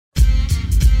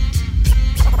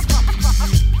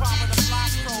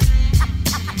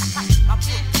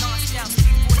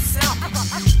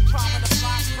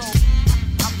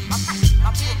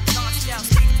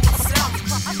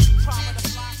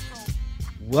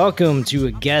Welcome to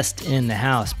a Guest in the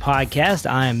House podcast.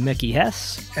 I am Mickey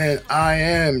Hess. And I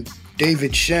am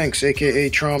David Shanks, a.k.a.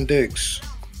 Trom Diggs.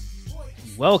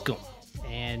 Welcome.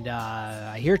 And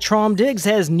I hear Trom Diggs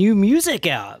has new music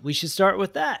out. We should start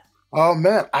with that. Oh,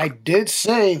 man, I did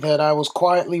say that I was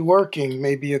quietly working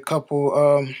maybe a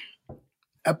couple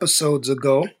episodes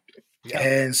ago. Yep.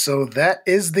 And so that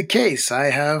is the case. I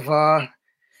have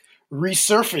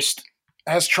resurfaced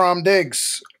as Trom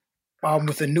Diggs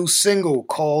with a new single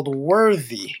called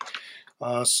Worthy.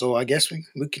 So I guess we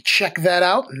could check that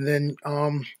out, and then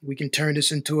we can turn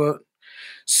this into a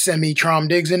semi-Trom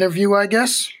Diggs interview, I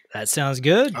guess. That sounds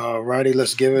good. Alrighty,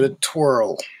 let's give it a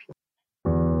twirl.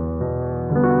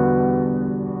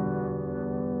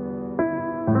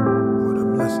 What a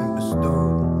blessing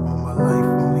bestowed on my life,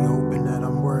 only hoping that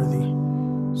I'm worthy.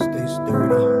 Stay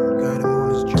sturdy, guide him on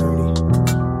his journey.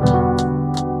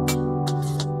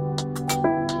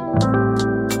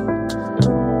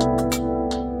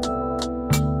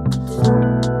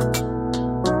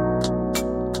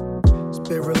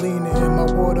 Spirulina in my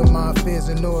water, my affairs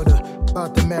in order.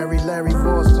 About to marry Larry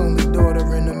Voss, only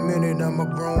daughter. In a minute, I'm a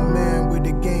grown man with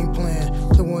a game plan.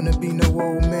 Don't wanna be no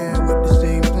old man with the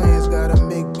same plans. Gotta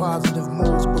make positive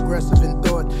moves, progressive in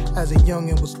thought. As a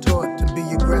youngin' was taught to be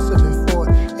aggressive and fought.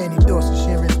 Any thoughts of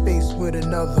sharing space with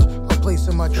another. I'm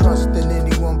placing my trust in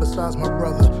anyone besides my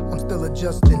brother. I'm still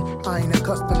adjusting, I ain't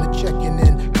accustomed to checking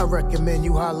in. I recommend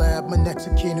you holler at my next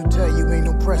of kin who tell you ain't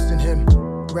no pressing him.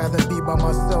 Rather be by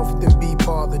myself than be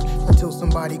bothered until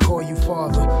somebody call you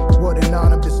father. What an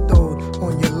honor bestowed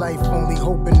on your life, only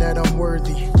hoping that I'm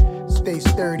worthy. Stay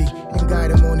sturdy and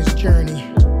guide him on his journey.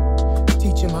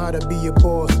 Teach him how to be a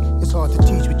boss. It's hard to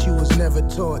teach what you was never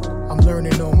taught. I'm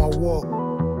learning on my walk.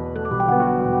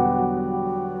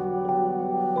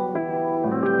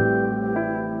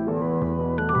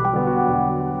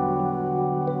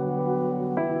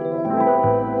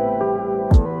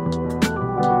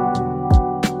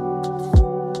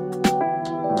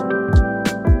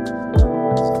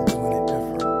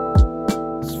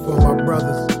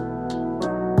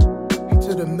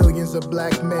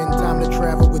 Black men, time to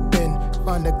travel within.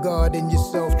 Find a God in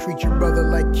yourself, treat your brother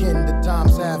like kin. The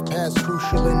times have passed,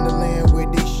 crucial in the land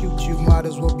where they shoot you. Might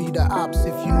as well be the ops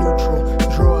if you neutral.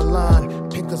 Draw a line,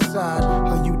 pick a side.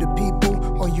 Are you the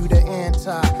people or you the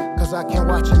anti? Cause I can't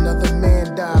watch another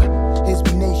man die. Is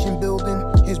we nation building?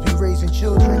 Is we raising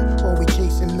children? Or we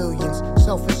chasing millions?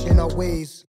 Selfish in our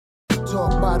ways.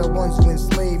 Talk by the ones who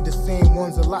enslaved, the same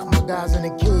ones that lock my guys in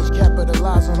a cage.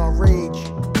 Capitalize on our rage.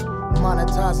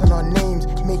 Monetizing our names,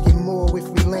 making more if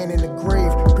we land in the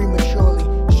grave prematurely.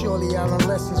 Surely I learned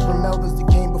lessons from elders that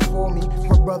came before me.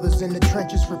 My brothers in the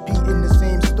trenches repeating the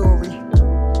same story.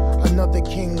 Another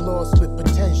king lost with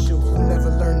potential who never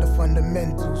learned the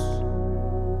fundamentals.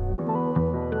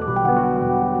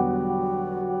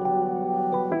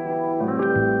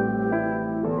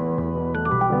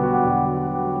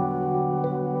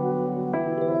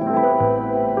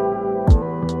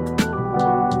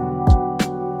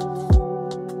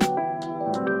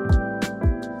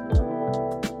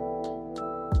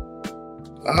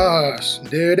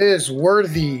 There it is,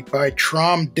 Worthy by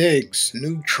Trom Diggs,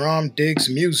 new Trom Diggs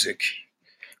music.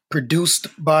 Produced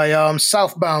by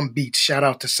Southbound Beats. Shout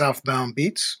out to Southbound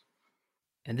Beats.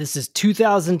 And this is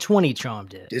 2020 Trom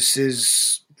Diggs. This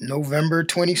is November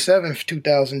 27th,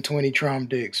 2020 Trom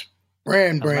Diggs.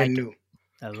 Brand new.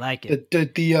 I like it.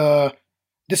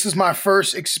 This is my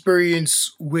first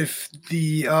experience with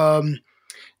the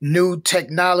new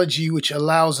technology which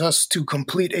allows us to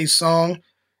complete a song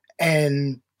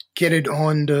and get it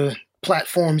on the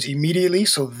platforms immediately.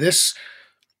 So this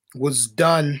was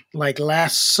done like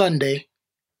last Sunday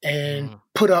and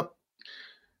put up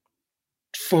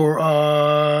for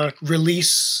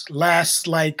release last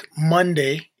like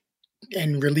Monday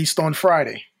and released on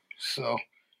Friday. So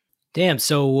damn,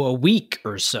 so a week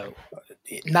or so.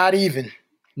 Not even.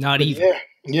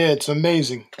 Yeah, it's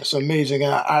amazing. It's amazing.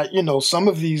 I some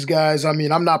of these guys, I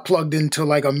mean, I'm not plugged into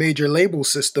like a major label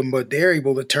system, but they're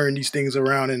able to turn these things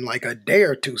around in like a day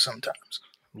or two sometimes.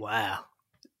 Wow.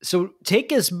 So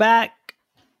take us back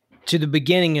to the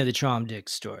beginning of the Trom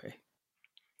Diggs story.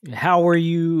 How were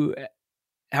you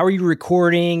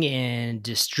recording and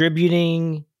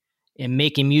distributing and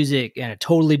making music in a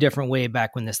totally different way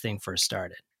back when this thing first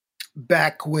started?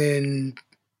 Back when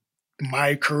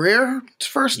my career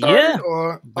first started? Yeah,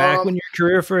 or back when your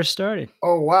career first started.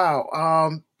 Oh,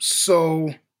 wow.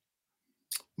 So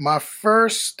my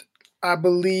first, I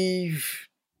believe,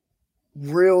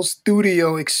 real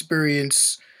studio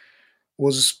experience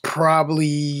was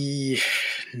probably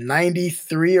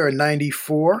 93 or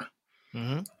 94.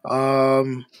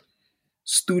 Mm-hmm.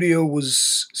 Studio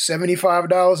was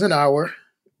 $75 an hour.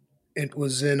 It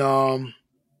was in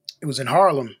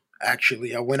Harlem,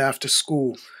 actually. I went after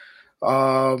school.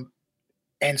 And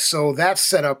so that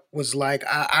setup was like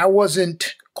I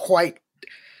wasn't quite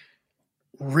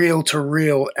reel to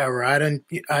reel era. I didn't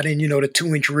the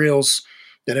 2-inch reels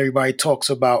that everybody talks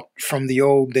about from the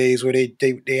old days where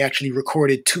they actually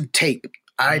recorded to tape.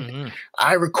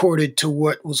 I recorded to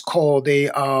what was called a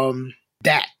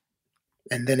DAT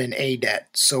and then an ADAT.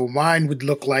 So mine would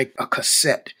look like a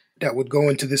cassette that would go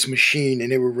into this machine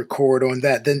and it would record on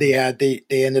that. Then they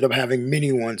ended up having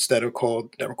mini ones that were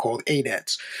called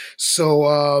ADATs.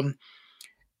 So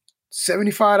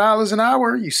 $75 an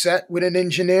hour, you sat with an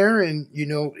engineer, and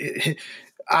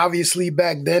obviously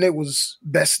back then it was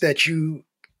best that you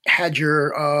had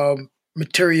your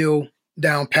material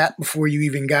down pat before you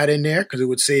even got in there, because it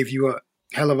would save you a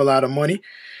hell of a lot of money.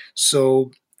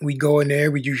 So we go in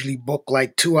there, we usually book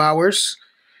like 2 hours,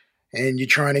 and you're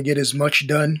trying to get as much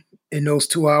done in those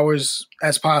 2 hours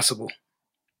as possible.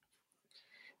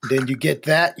 Then you get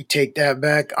that, you take that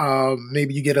back,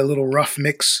 maybe you get a little rough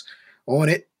mix on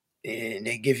it, and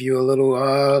they give you a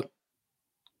little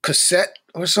cassette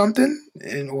or something,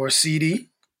 or a CD,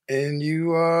 and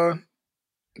you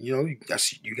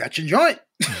got your joint.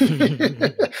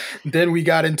 Then we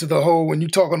got into the whole, when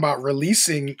you're talking about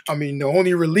releasing, I mean, the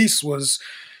only release was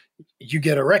you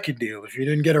get a record deal. If you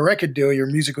didn't get a record deal, your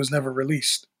music was never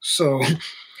released. So,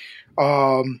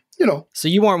 So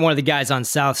you weren't one of the guys on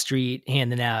South Street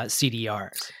handing out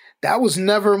CDRs. That was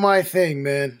never my thing,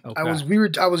 man. Okay.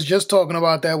 I was just talking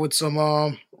about that with some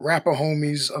rapper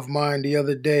homies of mine the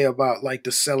other day about like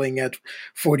the selling at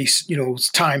 40,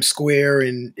 Times Square,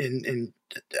 and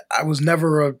I was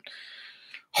never a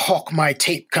hawk my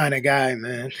tape kind of guy,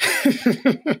 man.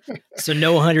 So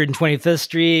no 125th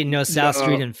Street, no South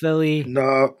Street in Philly.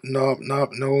 No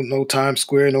Times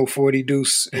Square, no 40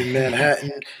 Deuce in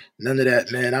Manhattan. None of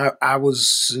that, man. I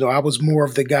was more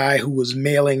of the guy who was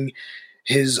mailing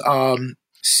his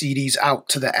CDs out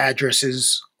to the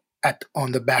addresses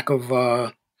on the back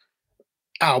of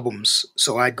albums.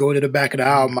 So I'd go to the back of the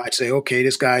album, I'd say, okay,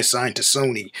 this guy's signed to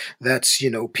Sony. That's,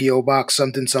 P.O. Box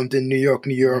something, New York,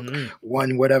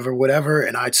 1, whatever,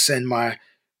 and I'd send my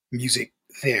music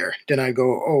there. Then I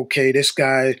go, okay, this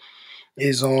guy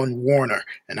is on Warner,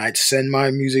 and I'd send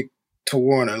my music to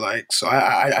Warner. Like, so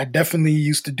I definitely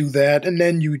used to do that. And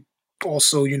then you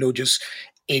also, just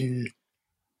in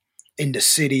the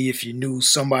city, if you knew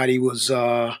somebody was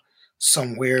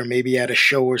somewhere, maybe at a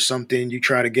show or something, you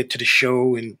try to get to the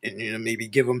show and maybe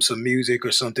give them some music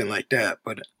or something like that.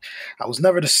 But I was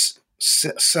never the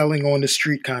selling on the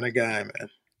street kind of guy,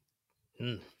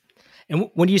 man.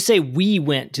 And when you say we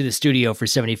went to the studio for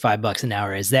 $75 an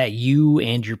hour, is that you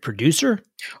and your producer?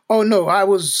 Oh no, that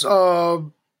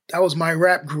was my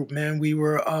rap group, man. We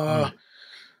were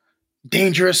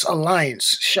Dangerous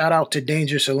Alliance. Shout out to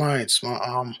Dangerous Alliance.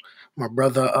 My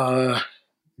brother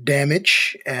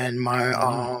Damage, and my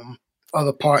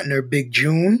other partner Big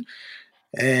June,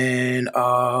 and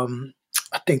I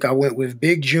think I went with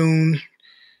Big June,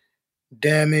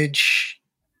 Damage.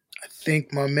 I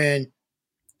think my man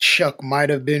Chuck might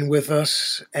have been with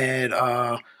us, and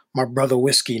my brother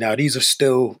Whiskey. Now these are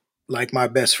still like my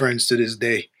best friends to this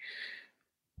day.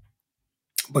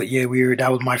 But yeah,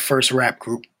 that was my first rap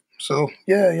group. So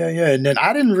yeah. And then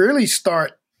I didn't really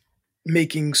start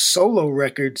making solo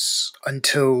records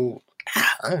until,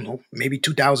 I don't know, maybe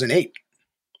 2008.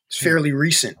 It's fairly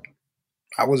recent.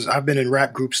 I've been in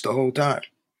rap groups the whole time.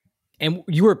 And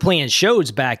you were playing shows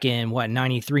back in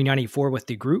 93, 94 with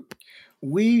the group?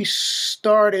 We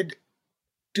started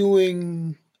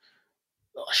doing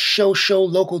show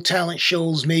local talent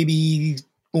shows, maybe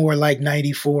more like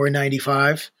 94,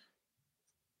 95.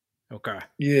 Okay.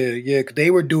 Yeah.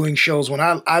 They were doing shows when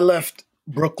I left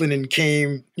Brooklyn and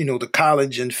came, to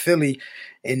college in Philly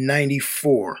in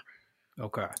 94.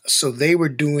 Okay. So they were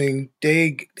doing,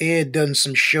 they had done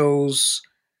some shows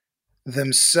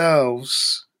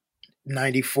themselves,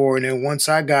 94. And then once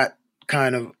I got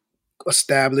kind of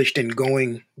established and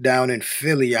going down in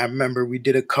Philly, I remember we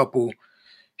did a couple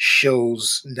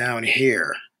shows down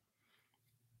here.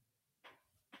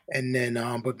 And then,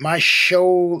 but my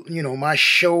show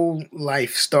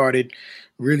life started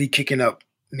really kicking up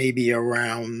maybe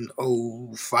around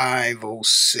 05,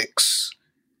 06.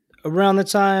 Around the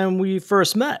time we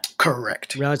first met.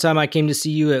 Correct. Around the time I came to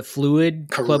see you at Fluid,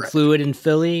 Correct. Club Fluid in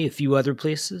Philly, a few other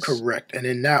places. Correct. And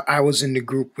then now I was in the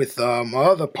group with my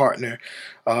other partner,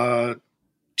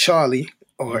 Charlie,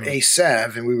 or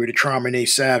A-Sav, and we were the Trauma and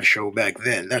A-Sav show back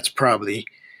then. That's probably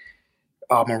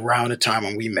around the time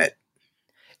when we met.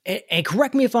 And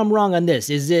correct me if I'm wrong on this.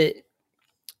 Is it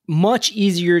much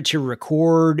easier to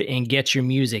record and get your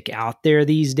music out there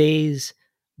these days,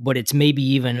 but it's maybe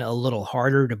even a little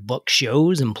harder to book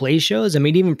shows and play shows. I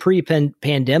mean, even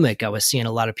pre-pandemic, I was seeing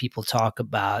a lot of people talk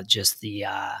about just the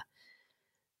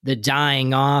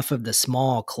dying off of the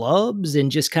small clubs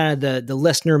and just kind of the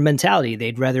listener mentality.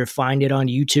 They'd rather find it on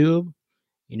YouTube,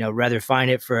 rather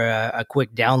find it for a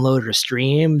quick download or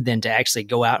stream than to actually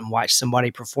go out and watch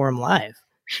somebody perform live.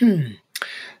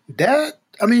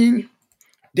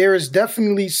 There is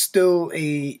definitely still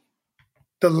the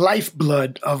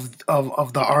lifeblood of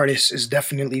the artist is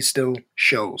definitely still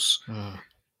shows.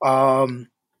 That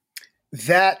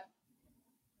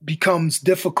becomes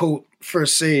difficult for,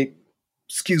 say,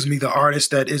 the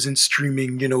artist that isn't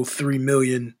streaming, 3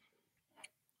 million,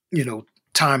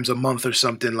 times a month or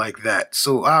something like that.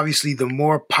 So obviously the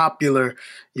more popular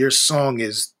your song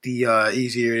is, the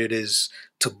easier it is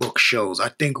to book shows. I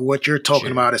think what you're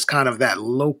talking about is kind of that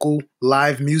local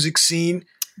live music scene.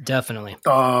 Definitely.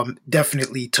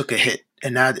 Definitely took a hit.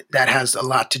 And that has a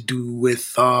lot to do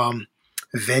with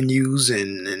venues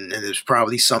and there's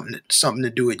probably something to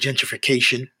do with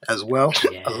gentrification as well.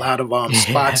 Yeah. A lot of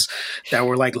spots that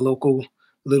were like local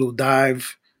little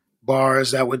dive bars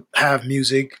that would have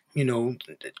music,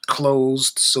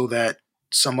 closed so that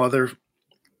some other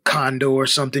condo or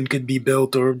something could be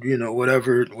built, or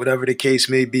whatever the case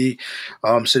may be.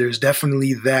 So there's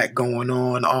definitely that going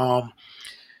on.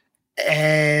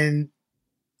 And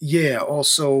yeah,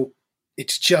 also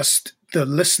it's just the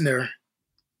listener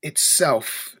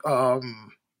itself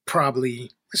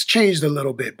probably has changed a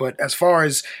little bit. But as far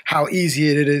as how easy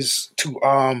it is to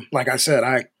like I said,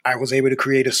 I was able to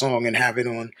create a song and have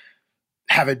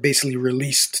it basically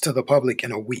released to the public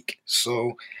in a week.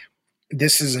 So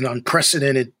this is an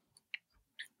unprecedented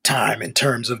time in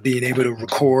terms of being able to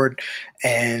record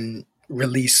and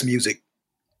release music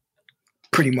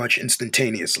pretty much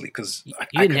instantaneously, because you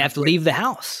didn't have to leave the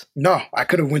house. No, I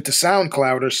could have went to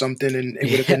SoundCloud or something and it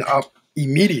would have been up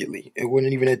immediately. It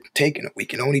wouldn't even have taken a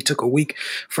week. It only took a week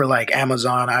for like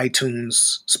Amazon,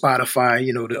 iTunes,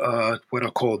 Spotify, what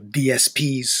are called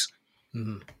DSPs.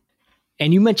 Mm-hmm.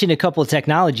 And you mentioned a couple of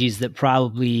technologies that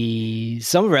probably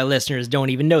some of our listeners don't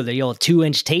even know. The old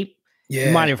 2-inch tape. Yeah.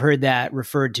 You might have heard that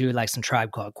referred to like some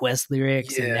Tribe Called Quest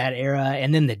lyrics in that era.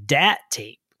 And then the DAT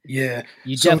tape. Yeah.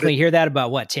 You definitely hear that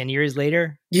about 10 years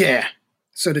later? Yeah.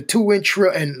 So the 2-inch,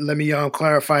 and let me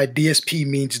clarify, DSP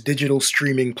means digital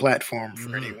streaming platform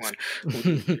for anyone who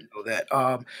doesn't know that.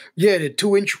 The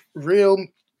 2-inch reel,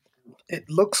 it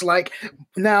looks like,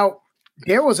 now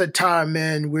there was a time,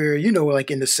 man, where, like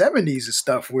in the 70s and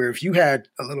stuff, where if you had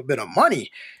a little bit of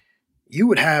money, you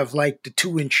would have like the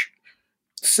 2-inch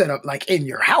set up like in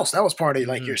your house. That was part of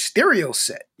like your stereo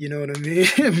set, you know what I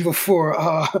mean? Before,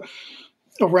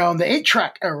 around the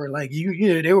 8-track era, like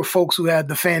there were folks who had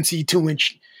the fancy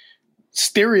 2-inch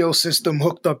stereo system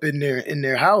hooked up in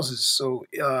their houses. So,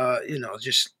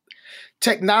 just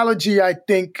technology, I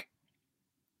think,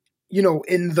 in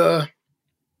the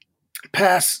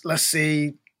past, let's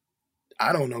say,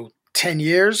 10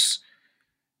 years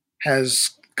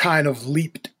has kind of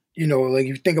leaped, like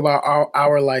you think about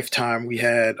our lifetime, we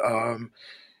had,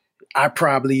 I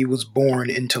probably was born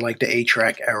into like the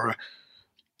 8-track era.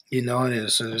 And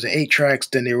so there was the 8-tracks,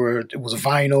 then it was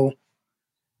vinyl, it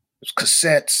was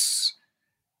cassettes,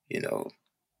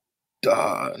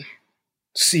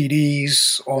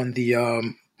 CDs on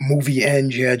the movie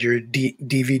end. You had your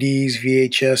DVDs,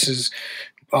 VHSs,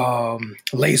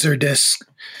 Laserdisc,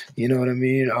 you know what I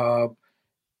mean?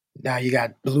 Now you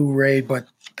got Blu-ray, but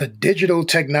the digital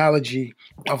technology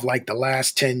of like the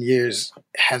last 10 years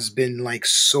has been like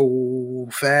so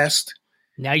fast.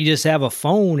 Now you just have a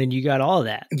phone and you got all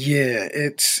that. Yeah,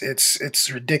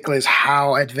 it's ridiculous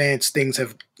how advanced things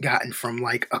have gotten from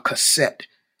like a cassette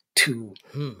to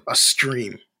a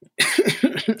stream.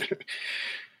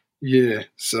 Yeah,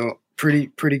 so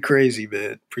pretty crazy,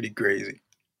 man. Pretty crazy.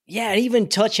 Yeah, and even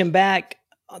touching back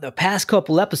the past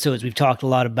couple episodes, we've talked a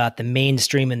lot about the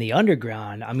mainstream and the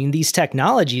underground. I mean, these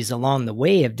technologies along the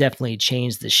way have definitely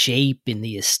changed the shape and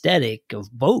the aesthetic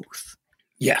of both.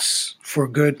 Yes, for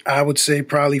good. I would say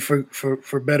probably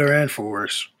for better and for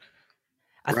worse.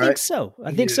 I think so.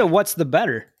 So. What's the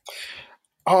better?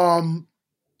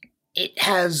 It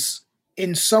has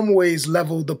in some ways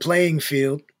leveled the playing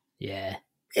field. Yeah.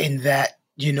 In that,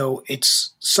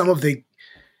 it's some of the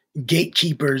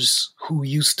gatekeepers who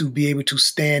used to be able to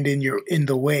stand in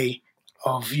the way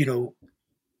of,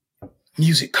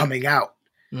 music coming out,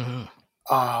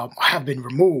 have been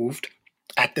removed.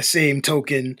 At the same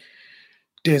token,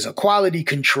 there's a quality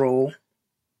control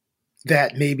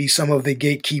that maybe some of the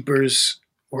gatekeepers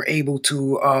were able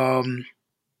to,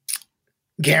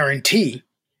 guarantee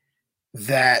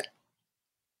that,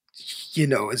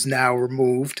 is now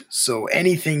removed. So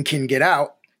anything can get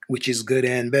out, which is good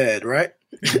and bad, right?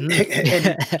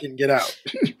 Anything can get out.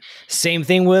 Same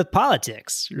thing with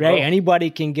politics, right? Well, anybody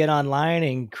can get online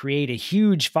and create a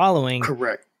huge following.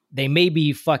 Correct. They may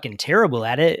be fucking terrible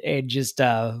at it and just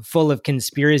full of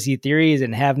conspiracy theories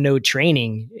and have no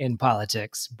training in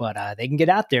politics, but they can get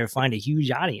out there and find a huge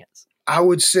audience. I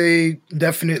would say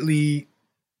definitely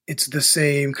it's the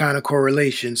same kind of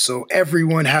correlation. So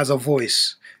everyone has a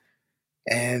voice.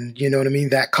 And you know what I mean?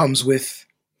 That comes with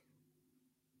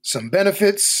some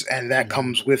benefits, and that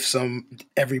comes with some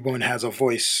everyone has a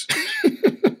voice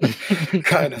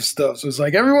kind of stuff. So it's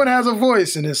like everyone has a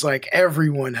voice, and it's like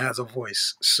everyone has a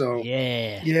voice. So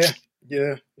yeah.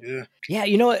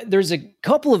 There's a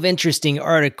couple of interesting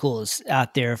articles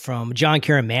out there from John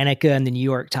Caramanica in the New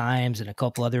York Times and a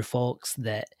couple other folks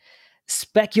that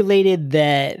speculated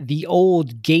that the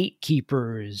old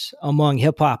gatekeepers among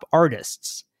hip hop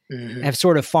artists have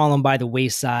sort of fallen by the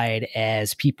wayside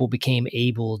as people became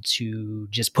able to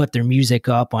just put their music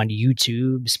up on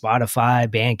YouTube, Spotify,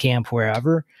 Bandcamp,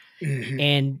 wherever.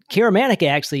 And Caramanica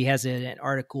actually has an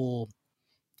article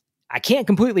I can't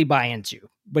completely buy into,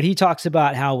 but he talks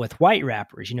about how with white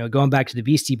rappers, going back to the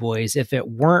Beastie Boys, if it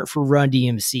weren't for Run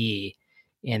DMC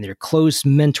and their close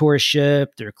mentorship,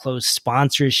 their close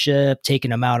sponsorship,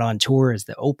 taking them out on tour as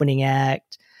the opening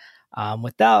act,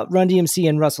 without Run DMC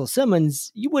and Russell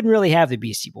Simmons, you wouldn't really have the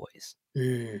Beastie Boys.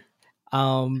 We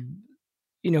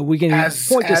can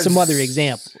point to some other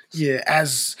examples. Yeah,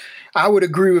 as I would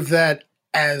agree with that.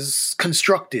 As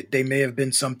constructed, they may have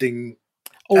been something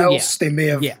else. Yeah. They may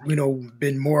have,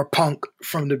 been more punk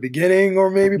from the beginning, or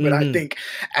maybe. But I think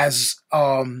as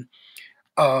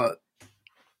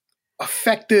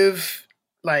effective,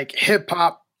 like hip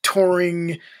hop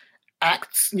touring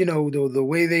acts, the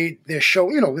way they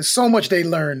show, there's so much they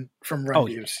learn from Run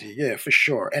DMC. Yeah, for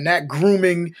sure. And that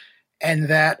grooming and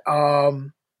that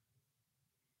that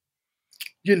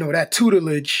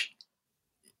tutelage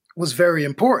was very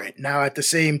important. Now, at the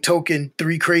same token,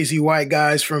 3 crazy white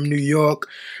guys from New York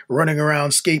running around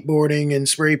skateboarding and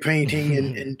spray painting,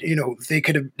 and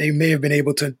they may have been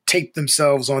able to tape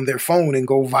themselves on their phone and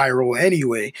go viral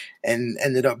anyway, and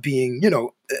ended up being,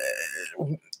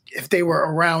 if they were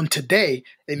around today,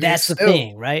 that's the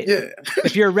thing, right? Yeah.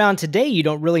 If you're around today, you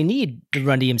don't really need the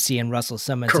Run DMC and Russell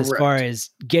Simmons. Correct. As far as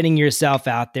getting yourself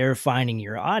out there, finding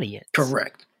your audience.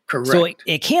 Correct. So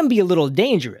it can be a little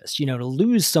dangerous, to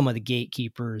lose some of the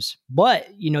gatekeepers, but,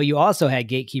 you also had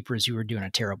gatekeepers who were doing a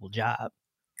terrible job.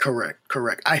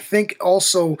 Correct. I think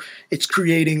also it's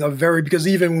creating because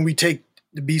even when we take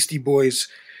the Beastie Boys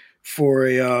for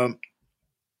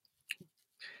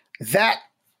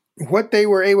what they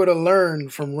were able to learn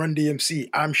from Run DMC,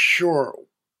 I'm sure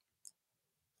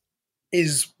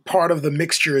is part of the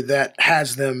mixture that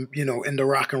has them, in the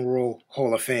Rock and Roll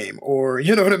Hall of Fame, or,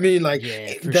 you know what I mean? Like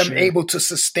them able to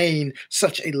sustain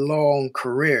such a long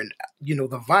career.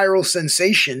 The viral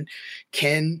sensation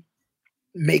can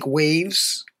make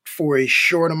waves for a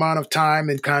short amount of time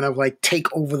and kind of like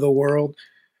take over the world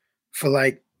for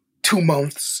like 2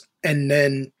 months. And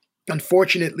then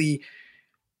unfortunately,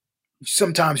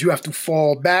 sometimes you have to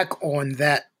fall back on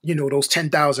that, those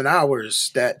 10,000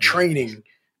 hours, that training,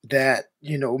 that,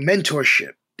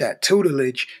 mentorship, that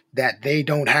tutelage that they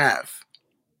don't have.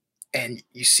 And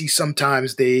you see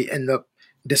sometimes they end up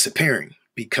disappearing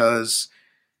because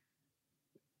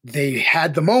they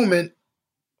had the moment,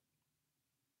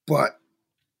 but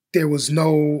there's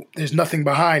nothing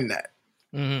behind that.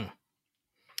 Mm-hmm.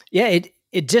 Yeah,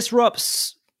 it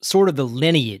disrupts sort of the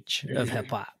lineage of hip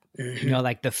hop.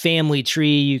 Like the family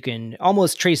tree. You can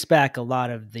almost trace back a lot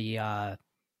of the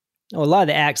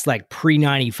acts like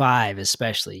pre-95,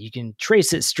 especially. You can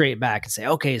trace it straight back and say,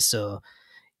 okay, so,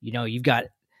 you've got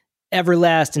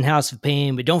Everlast and House of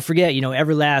Pain, but don't forget,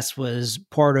 Everlast was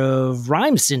part of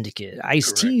Rhyme Syndicate,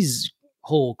 Ice-T's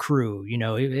whole crew.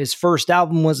 His first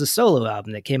album was a solo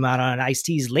album that came out on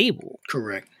Ice-T's label.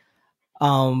 Correct.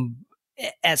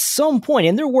 At some point,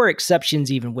 and there were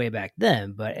exceptions even way back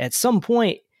then, but at some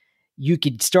point, you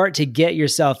could start to get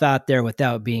yourself out there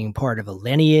without being part of a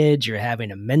lineage or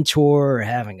having a mentor or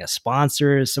having a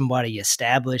sponsor, somebody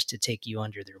established to take you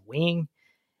under their wing.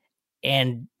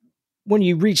 And when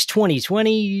you reach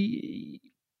 2020,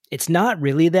 it's not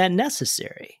really that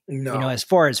necessary. No. As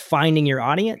far as finding your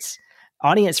audience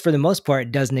for the most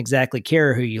part doesn't exactly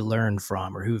care who you learn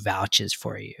from or who vouches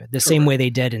for you. The same way they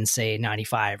did in, say,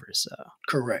 95 or so.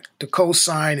 Correct. The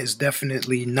cosign is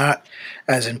definitely not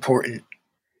as important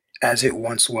as it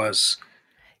once was.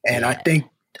 And I think,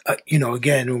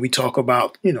 again, when we talk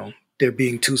about, there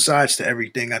being two sides to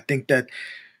everything. I think that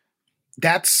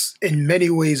that's in many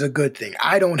ways a good thing.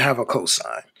 I don't have a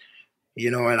cosign,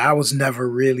 and I was never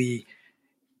really,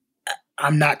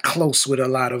 I'm not close with a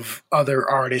lot of other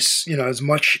artists, as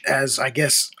much as I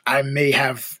guess I may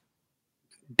have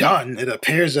done. It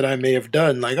appears that I may have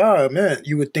done. Like, oh man,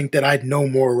 you would think that I'd know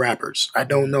more rappers. I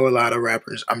don't know a lot of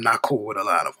rappers. I'm not cool with a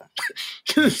lot of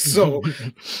them. So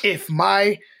if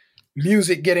my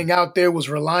music getting out there was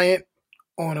reliant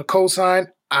on a cosign,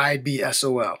 I'd be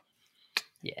SOL.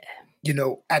 Yeah.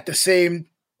 At the same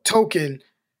token,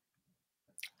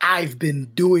 I've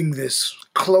been doing this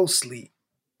closely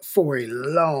for a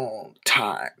long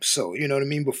time. So, you know what I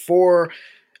mean? Before,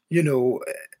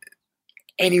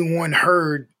 anyone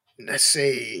heard, let's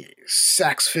say,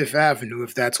 Saks Fifth Avenue,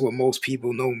 if that's what most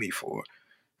people know me for,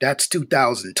 that's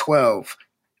 2012.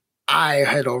 I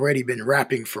had already been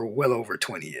rapping for well over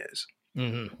 20 years.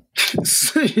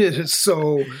 Mm-hmm.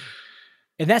 So,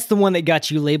 and that's the one that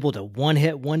got you labeled a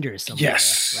one-hit wonder somewhere,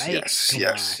 yes, right?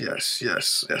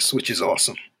 Yes, which is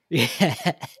awesome.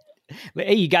 Yeah. But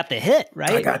hey, you got the hit,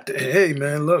 right? I got the, hey,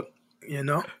 man, look,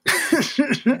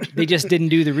 They just didn't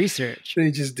do the research.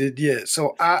 They just did, yeah.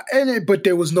 So, but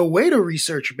there was no way to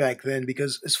research back then,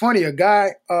 because it's funny, a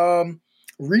guy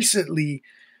recently,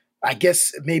 I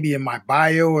guess maybe in my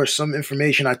bio or some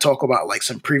information, I talk about like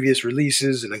some previous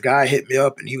releases, and a guy hit me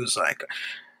up and he was like,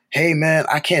 hey man,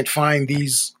 I can't find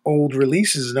these old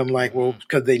releases. And I'm like, well,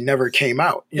 because they never came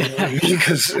out, you know what I mean?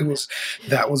 Because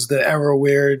that was the era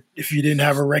where if you didn't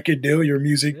have a record deal, your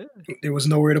music, there was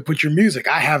nowhere to put your music.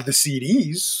 I have the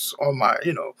CDs on my,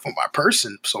 for my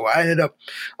person. So I ended up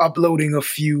uploading a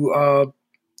few of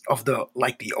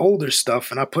the older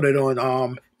stuff, and I put it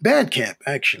on Bandcamp,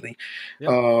 actually,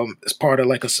 as part of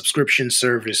like a subscription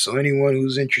service. So anyone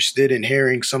who's interested in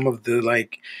hearing some of the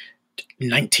like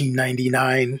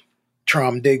 1999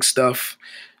 Traum Dig stuff,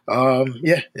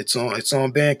 it's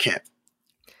on Bandcamp.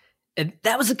 And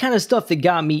that was the kind of stuff that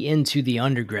got me into the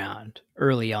underground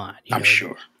early on. I'm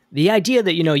sure. The idea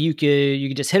that, you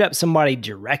could just hit up somebody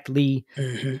directly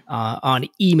on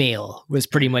email was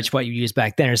pretty much what you used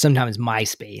back then, or sometimes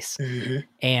MySpace. Mm-hmm.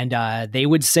 And they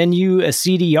would send you a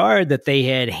CDR that they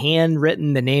had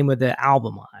handwritten the name of the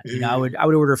album on. Mm-hmm. I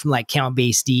would order from like Count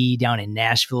Basie down in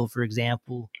Nashville, for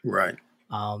example. Right.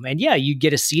 And yeah, you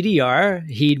get a CDR.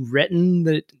 He'd written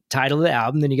the title of the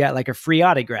album, then you got like a free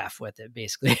autograph with it,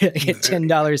 basically. Like a $10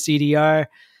 CDR,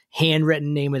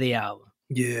 handwritten name of the album.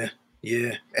 Yeah.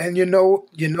 Yeah. And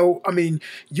I mean,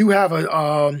 you have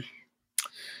a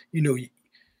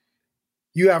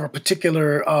you have a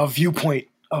particular viewpoint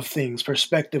of things,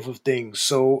 perspective of things.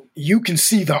 So you can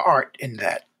see the art in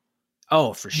that.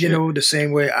 Oh, for sure. The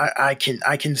same way I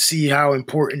can see how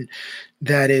important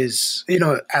that is,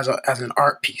 as an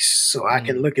art piece. So I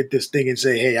can look at this thing and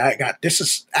say, hey, this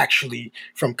is actually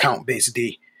from Count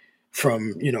Basie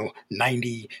from,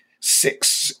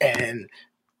 96, and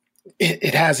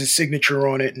it has his signature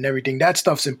on it and everything. That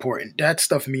stuff's important. That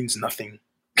stuff means nothing.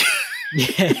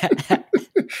 Yeah.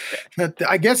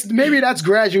 I guess maybe that's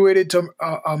graduated to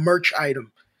a merch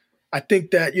item. I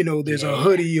think that, there's a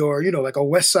hoodie or, like a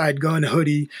West Side Gun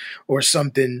hoodie or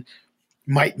something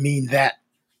might mean that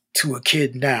to a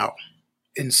kid now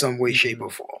in some way, shape, or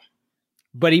form.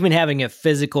 But even having a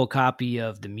physical copy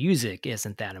of the music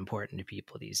isn't that important to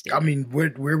people these days. I mean,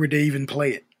 where would they even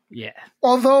play it? Yeah.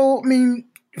 Although, I mean,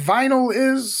 vinyl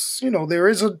is, there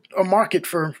is a market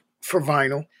for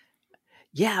vinyl.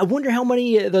 Yeah, I wonder how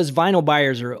many of those vinyl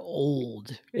buyers are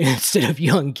old instead of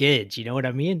young kids. You know what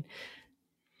I mean?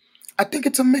 I think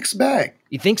it's a mixed bag.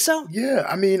 You think so? Yeah.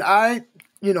 I mean, my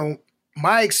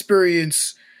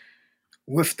experience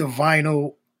with the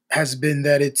vinyl has been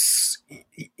that it's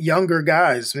younger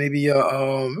guys, maybe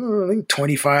I think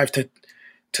 25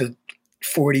 to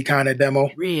 40 kind of demo.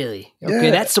 Really?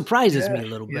 Okay, that surprises me a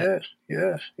little bit.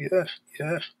 Yeah.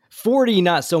 40,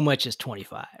 not so much as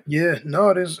 25. Yeah, no,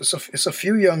 it's a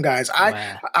few young guys.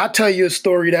 Wow. I'll tell you a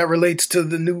story that relates to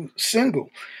the new single.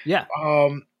 Yeah.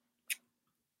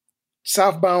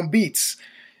 Southbound Beats.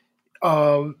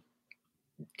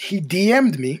 He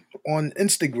DM'd me on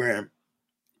Instagram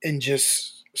and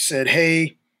just said,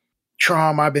 hey,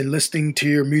 Traum, I've been listening to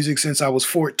your music since I was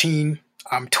 14.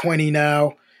 I'm 20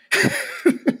 now.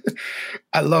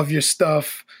 I love your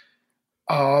stuff.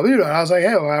 I was like,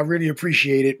 hey, well, I really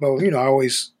appreciate it. But, I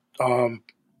always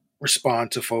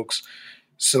respond to folks.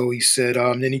 So he said,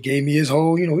 then he gave me his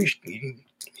whole,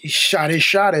 he shot his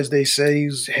shot, as they say.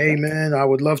 He's, hey, man, I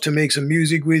would love to make some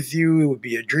music with you. It would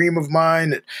be a dream of mine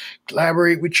to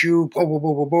collaborate with you. Boom, boom,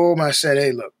 boom, boom, boom. I said,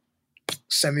 hey, look,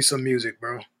 send me some music,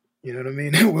 bro. You know what I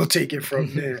mean? And we'll take it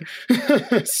from there.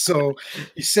 So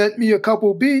he sent me a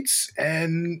couple beats,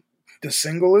 and the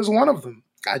single is one of them.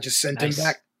 I just sent him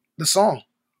back the song,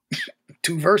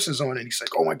 2 verses on it. He's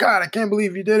like, "Oh my God, I can't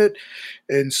believe you did it."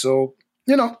 And so,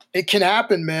 you know, it can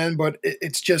happen, man, but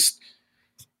it's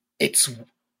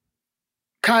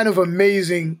kind of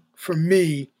amazing for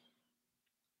me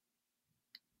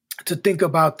to think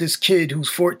about this kid who's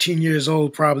 14 years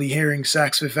old, probably hearing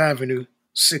Saks Fifth Avenue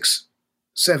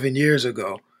 6-7 years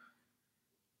ago,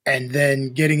 and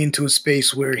then getting into a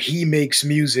space where he makes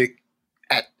music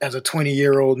as a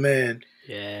 20-year-old man.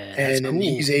 Yeah, and cool.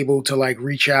 He's able to like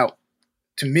reach out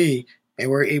to me, and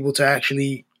we're able to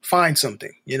actually find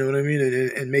something, you know what I mean,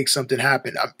 and make something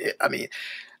happen. I mean,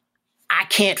 I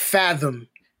can't fathom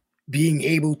being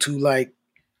able to like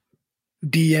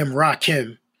DM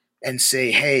Rakim and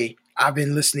say, "Hey, I've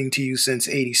been listening to you since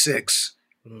 '86.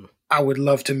 I would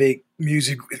love to make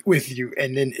music with you,"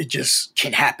 and then it just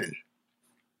can happen.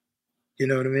 You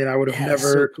know what I mean? I would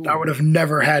have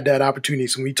never had that opportunity.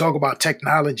 So when we talk about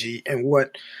technology and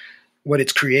what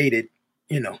it's created,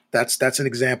 you know, that's an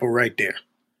example right there.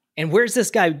 And where's this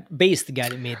guy based? The guy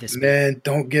that made this? Man,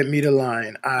 don't get me the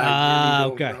line.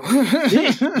 Okay.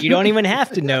 You don't even have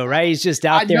to know, right? He's just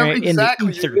out there in the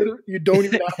ether. You don't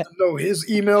even have to know. His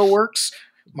email works.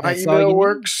 My email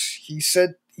works. He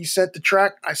sent the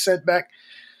track. I sent back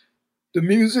the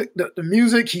music. The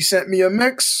music. He sent me a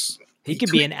mix. He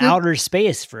could be in outer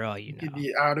space for all you know. He could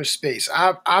be outer space.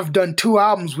 I've done 2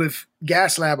 albums with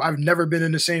Gas Lab. I've never been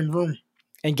in the same room.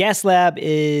 And Gas Lab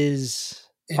is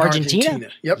in Argentina?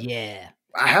 Yep. Yeah.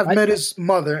 I have met his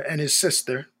mother and his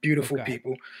sister, beautiful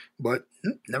people, but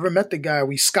never met the guy.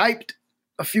 We Skyped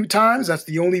a few times. That's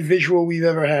the only visual we've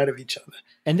ever had of each other.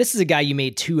 And this is a guy you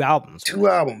made 2 albums with. 2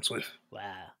 albums with.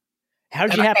 Wow. How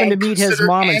did you happen to meet his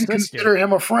mom and sister? Consider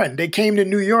him a friend. They came to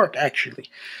New York, actually.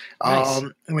 Nice.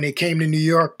 When they came to New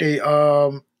York, they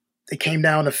came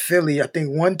down to Philly. I think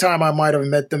one time I might have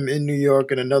met them in New York,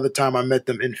 and another time I met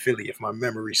them in Philly, if my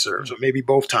memory serves, or maybe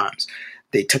both times.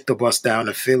 They took the bus down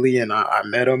to Philly, and I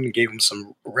met them, gave them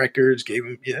some records,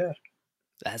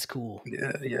 That's cool.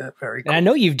 Yeah, very cool. And I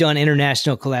know you've done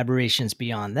international collaborations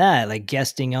beyond that, like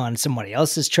guesting on somebody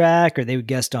else's track, or they would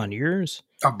guest on yours?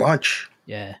 A bunch.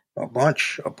 Yeah. A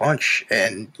bunch.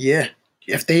 And yeah,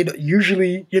 if they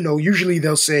usually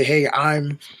they'll say, "Hey,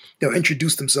 they'll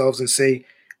introduce themselves and say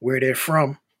where they're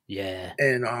from." Yeah.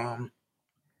 And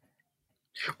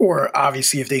or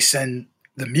obviously if they send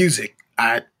the music,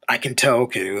 I can tell,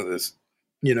 okay, well, this,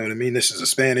 you know what I mean? This is a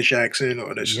Spanish accent,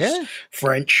 or this is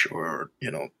French, or,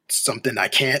 you know, something I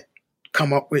can't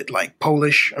come up with, like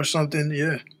Polish or something.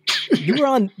 Yeah. You were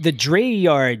on the Dre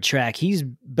Yard track. He's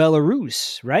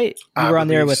Belarus, right? You were on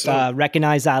there with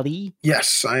Recognize Ali.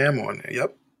 Yes, I am on there.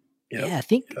 Yep. Yeah, I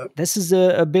think this is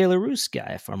a Belarus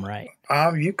guy, if I'm right.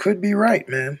 You could be right,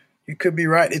 man. You could be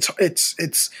right.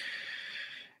 It's.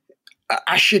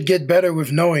 I should get better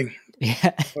with knowing.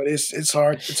 Yeah, but it's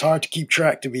hard. It's hard to keep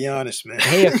track, to be honest, man.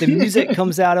 Hey, if the music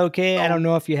comes out okay, I don't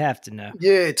know if you have to know.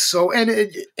 Yeah,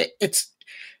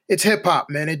 it's hip hop,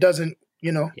 man. It doesn't,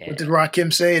 you know, what did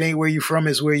Rakim say? It ain't where you from,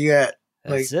 it's where you at.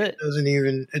 That's it.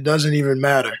 It doesn't even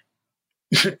matter.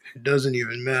 It doesn't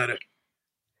even matter.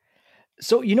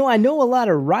 So, you know, I know a lot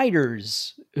of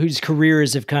writers whose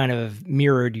careers have kind of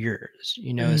mirrored yours,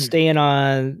 you know, staying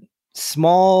on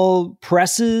small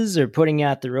presses or putting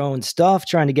out their own stuff,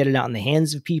 trying to get it out in the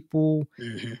hands of people,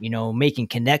 you know, making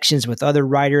connections with other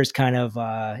writers kind of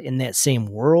in that same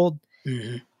world.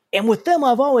 And with them,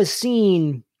 I've always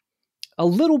seen a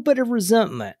little bit of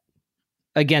resentment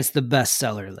against the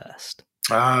bestseller list.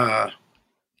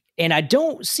 And I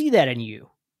don't see that in you.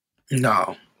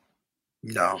 No.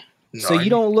 So you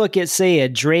don't look at, say, a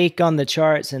Drake on the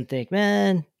charts and think,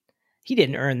 man, he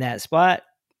didn't earn that spot.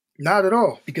 Not at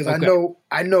all, because I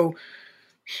know,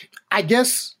 I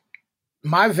guess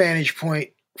my vantage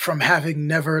point from having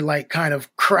never like kind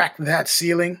of cracked that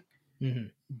ceiling,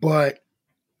 but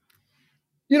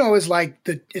you know, is like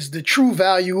the true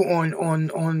value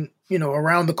on, you know,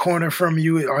 around the corner from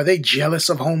you. Are they jealous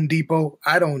of Home Depot?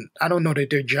 I don't know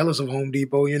that they're jealous of Home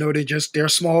Depot. You know, they're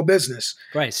small business.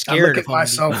 Right. Scared of Home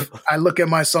Depot. I look at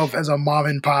myself as a mom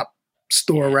and pop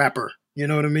store rapper. You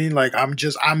know what I mean? Like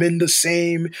I'm in the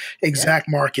same exact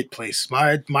marketplace.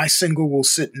 My single will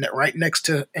sit right next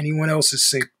to anyone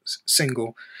else's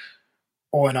single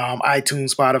on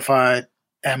iTunes, Spotify,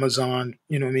 Amazon,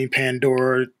 you know what I mean?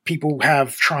 Pandora. People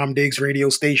have Traum Diggs radio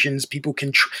stations. People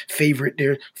can favorite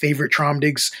their favorite Traum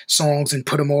Diggs songs and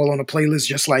put them all on a playlist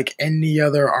just like any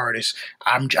other artist.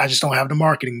 I just don't have the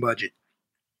marketing budget.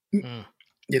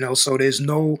 You know, so there's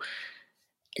no,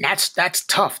 and that's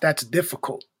tough. That's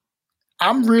difficult.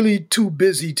 I'm really too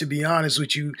busy, to be honest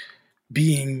with you,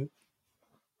 being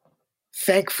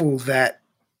thankful that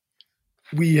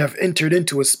we have entered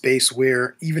into a space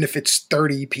where even if it's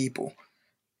 30 people,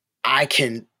 I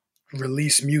can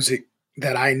release music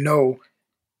that I know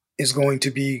is going to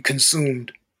be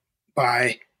consumed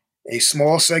by a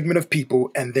small segment of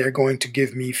people, and they're going to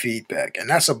give me feedback. And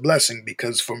that's a blessing,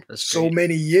 because for so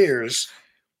many years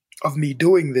of me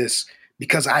doing this,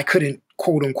 because I couldn't,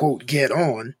 quote unquote, get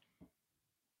on,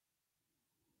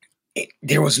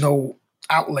 there was no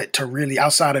outlet to really,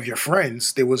 outside of your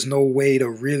friends, there was no way to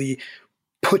really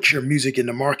put your music in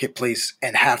the marketplace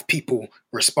and have people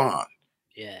respond.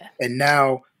 Yeah. And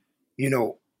now, you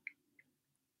know,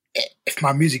 if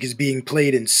my music is being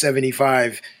played in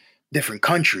 75 different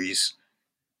countries,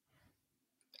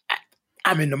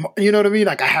 I'm in the, you know what I mean?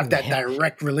 Like, I have that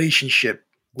direct relationship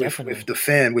with the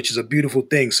fan, which is a beautiful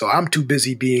thing. So I'm too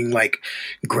busy being like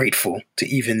grateful to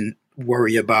even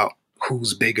worry about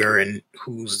who's bigger and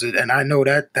who's, and I know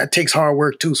that takes hard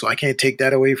work too. So I can't take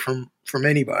that away from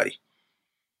anybody.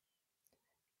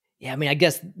 Yeah. I mean, I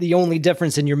guess the only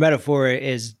difference in your metaphor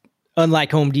is,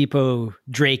 unlike Home Depot,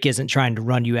 Drake isn't trying to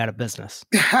run you out of business.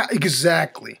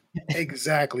 Exactly.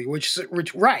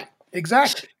 Which right.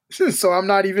 Exactly. So I'm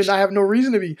not even, I have no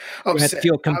reason to be upset. You have to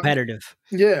feel competitive.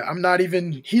 I'm not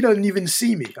even, he doesn't even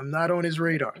see me. I'm not on his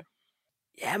radar.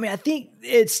 Yeah, I mean, I think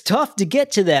it's tough to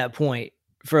get to that point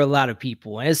for a lot of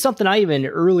people. And it's something I even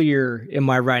earlier in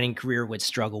my writing career would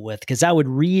struggle with, because I would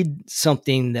read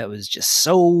something that was just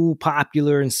so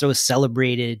popular and so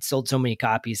celebrated, sold so many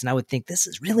copies, and I would think, this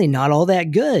is really not all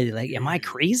that good. Like, am I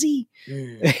crazy?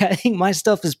 I think my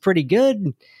stuff is pretty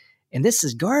good, and this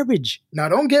is garbage. Now,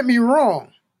 don't get me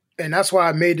wrong. And that's why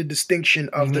I made the distinction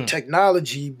of the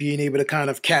technology being able to kind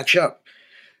of catch up.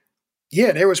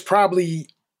 Yeah, there was probably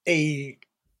a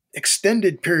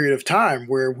extended period of time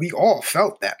where we all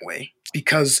felt that way,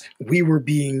 because we were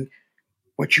being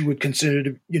what you would consider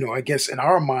to, you know, I guess in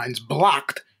our minds,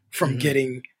 blocked from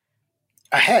getting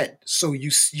ahead. So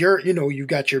you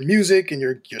got your music and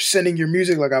you're sending your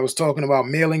music, like I was talking about,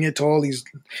 mailing it to all these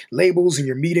labels, and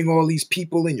you're meeting all these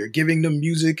people and you're giving them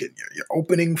music, and you're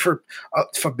opening for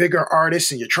bigger artists,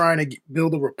 and you're trying to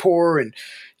build a rapport, and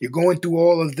you're going through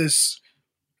all of this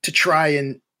to try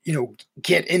and, you know,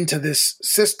 get into this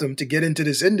system, to get into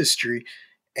this industry,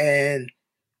 and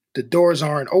the doors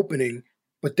aren't opening.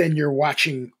 But then you're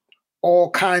watching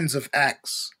all kinds of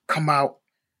acts come out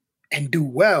and do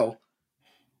well,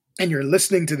 and you're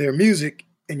listening to their music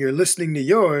and you're listening to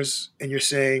yours, and you're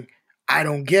saying, I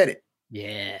don't get it.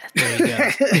 Yeah, there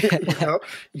you go. You know,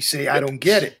 you say, I don't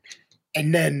get it.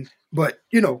 And then, but,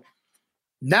 you know,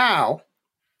 now,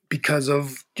 because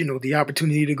of, you know, the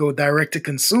opportunity to go direct to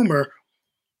consumer,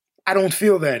 I don't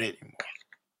feel that anymore.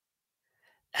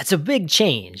 That's a big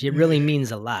change. It really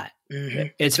means a lot.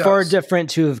 It's It far does. different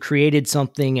to have created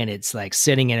something and it's like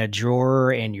sitting in a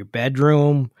drawer in your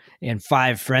bedroom and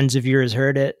 5 friends of yours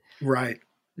heard it. Right.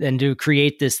 Than to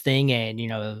create this thing and, you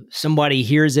know, somebody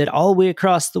hears it all the way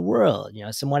across the world. You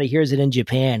know, somebody hears it in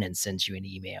Japan and sends you an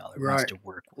email or wants to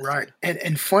work with you.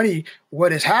 And funny,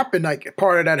 what has happened, like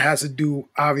part of that has to do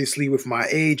obviously with my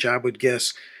age, I would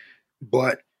guess,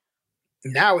 but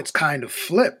now it's kind of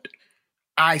flipped.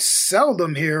 I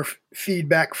seldom hear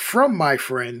feedback from my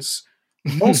friends.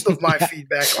 Most of my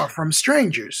feedback are from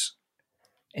strangers.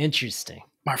 Interesting.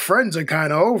 My friends are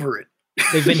kind of over it.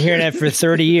 They've been hearing it for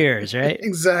 30 years, right?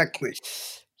 Exactly.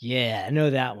 Yeah, I know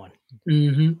that one.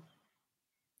 Mm-hmm.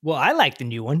 Well, I like the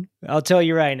new one. I'll tell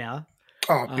you right now.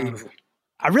 Oh, beautiful.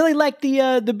 I really like the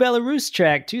Belarus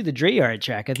track too, the Dreyard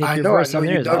track. I think I your know voice on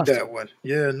there you is dug awesome. that one.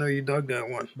 Yeah, I know you dug that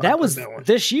one. That was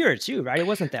this year too, right? It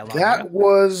wasn't that long That ago.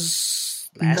 was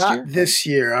Last not year? this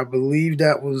year. I believe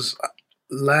that was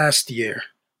last year.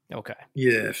 Okay.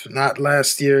 Yeah, if not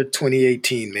last year,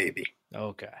 2018 maybe.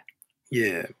 Okay.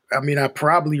 Yeah. I mean, I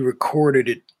probably recorded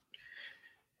it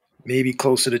maybe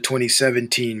closer to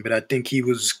 2017, but I think it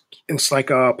was like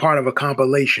a part of a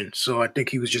compilation. So I think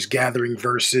he was just gathering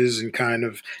verses and kind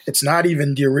of, it's not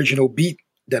even the original beat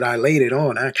that I laid it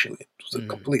on, actually. It was a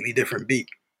completely different beat.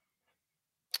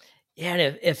 Yeah,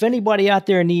 and if anybody out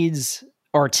there needs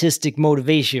artistic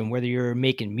motivation, whether you're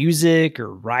making music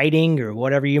or writing or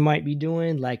whatever you might be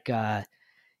doing, like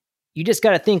you just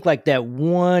got to think like that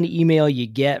one email you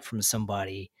get from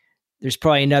somebody, there's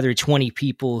probably another 20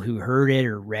 people who heard it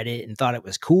or read it and thought it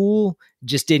was cool,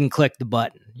 just didn't click the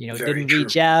button, you know, Very didn't true.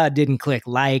 reach out, didn't click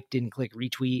like, didn't click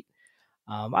retweet.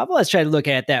 I've always tried to look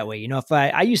at it that way. You know, if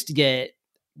I used to get,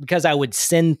 because I would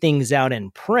send things out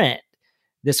in print,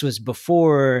 this was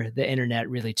before the internet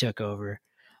really took over.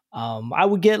 I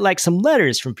would get like some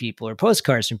letters from people or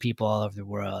postcards from people all over the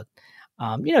world.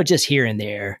 Just here and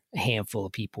there, a handful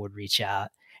of people would reach out.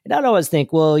 And I'd always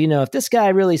think, well, if this guy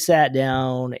really sat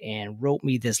down and wrote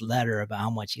me this letter about how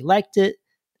much he liked it,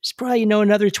 there's probably,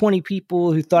 another 20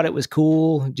 people who thought it was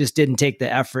cool, who just didn't take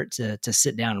the effort to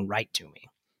sit down and write to me.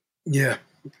 Yeah.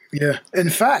 Yeah. In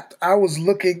fact, I was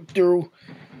looking through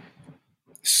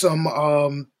some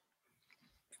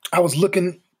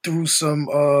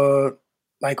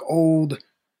like old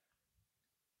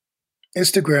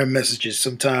Instagram messages.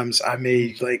 Sometimes I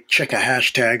may like check a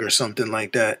hashtag or something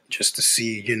like that just to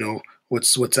see,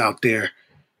 what's out there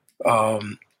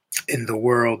in the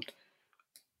world.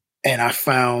 And I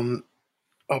found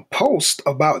a post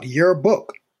about your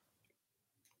book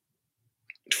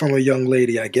from a young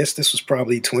lady. I guess this was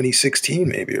probably 2016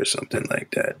 maybe or something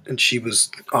like that. And she was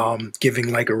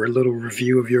giving like a little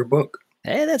review of your book.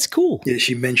 Hey, that's cool. Yeah,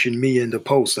 she mentioned me in the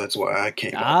post. That's why I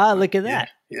came. Look at that.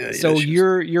 Yeah. So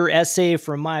your essay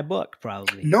from my book,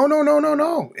 probably. No.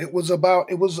 It was a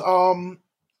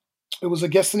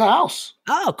guest in the house.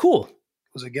 Oh, cool.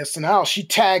 It was a guest in the house. She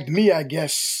tagged me, I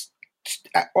guess,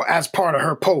 as part of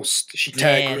her post. She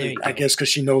tagged me, I guess, because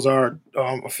she knows our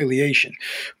affiliation.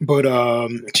 But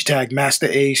she tagged Master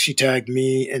Ace, she tagged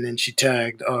me, and then she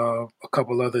tagged a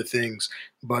couple other things.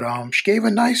 But she gave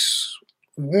a nice,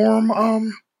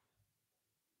 warm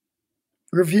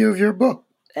review of your book.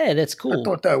 Hey, that's cool. I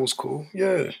thought that was cool.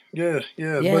 Yeah. Yeah,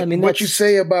 But what you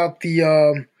say about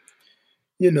the,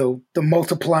 the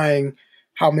multiplying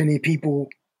how many people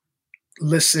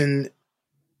listen,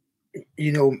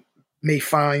 may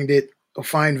find it or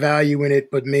find value in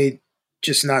it, but may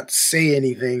just not say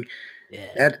anything.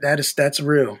 Yeah. That's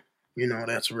real.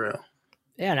 That's real.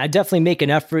 Yeah, and I definitely make an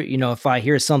effort. If I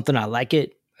hear something I like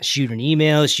it, I shoot an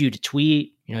email, shoot a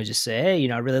tweet. Just say,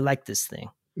 hey, I really like this thing.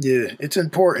 Yeah, it's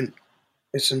important.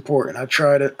 It's important. I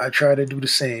try to do the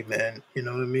same, man. You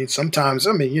know what I mean? Sometimes,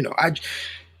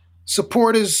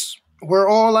 supporters. We're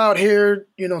all out here.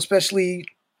 Especially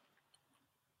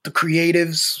the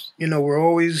creatives.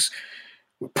 We're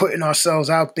putting ourselves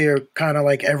out there kind of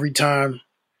like every time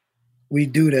we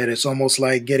do that. It's almost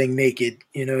like getting naked,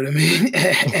 you know what I mean?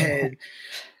 And,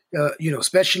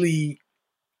 especially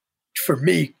for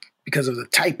me, because of the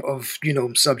type of,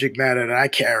 subject matter that I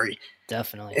carry.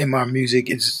 Definitely. In my music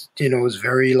is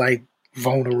very like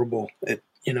vulnerable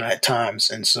at times.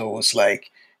 And so it's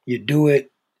like you do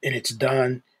it and it's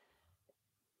done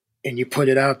and you put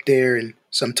it out there, and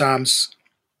sometimes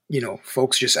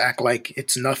folks just act like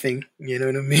it's nothing, you know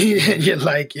what I mean? And you're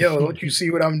like, yo, don't you see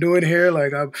what I'm doing here?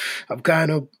 Like I'm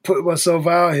kind of put myself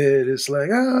out here. It's like,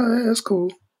 yeah, that's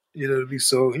cool. You know what I mean?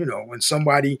 So, when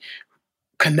somebody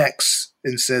connects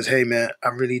and says, hey man, I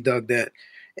really dug that,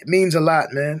 it means a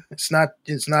lot, man. It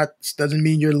doesn't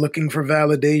mean you're looking for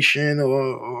validation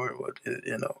or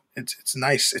it's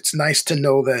nice. It's nice to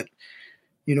know that,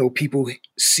 people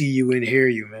see you and hear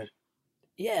you, man.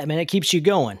 Yeah, man, it keeps you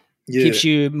going. Yeah. Keeps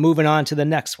you moving on to the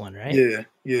next one, right?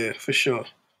 Yeah, for sure.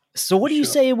 So what do you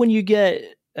say when you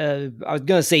get, I was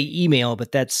going to say email,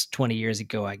 but that's 20 years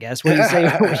ago, I guess. What do you say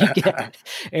when you get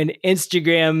an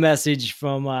Instagram message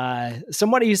from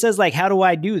somebody who says, like, how do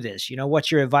I do this? What's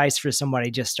your advice for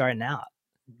somebody just starting out?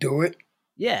 Do it.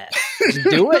 Yeah. Just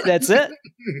do it. That's it.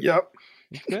 Yep.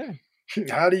 Okay.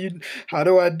 How do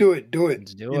I do it? Do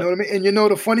it. You know what I mean? And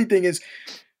the funny thing is,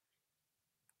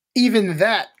 even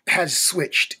that has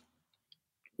switched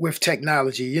with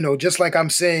technology. Just like I'm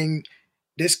saying,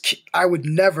 I would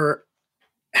never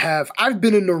I've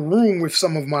been in the room with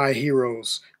some of my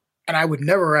heroes and I would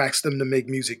never ask them to make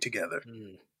music together.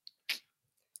 Mm.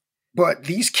 But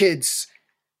these kids,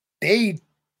 they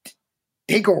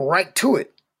go right to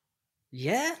it.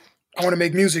 Yeah. I want to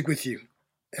make music with you.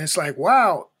 And it's like,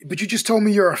 wow, but you just told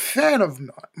me you're a fan of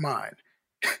mine.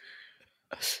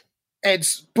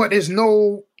 But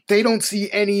they don't see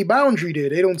any boundary there.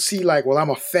 They don't see like, well, I'm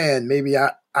a fan. Maybe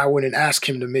I wouldn't ask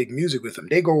him to make music with him.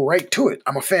 They go right to it.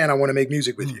 I'm a fan. I want to make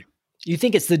music with you. You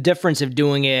think it's the difference of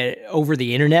doing it over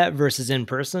the internet versus in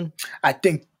person? I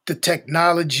think the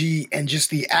technology and just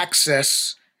the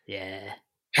access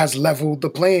has leveled the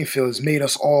playing field, has made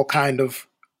us all kind of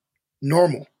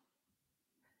normal.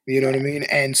 You know what I mean?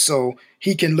 And so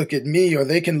he can look at me or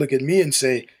they can look at me and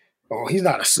say, oh, he's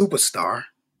not a superstar.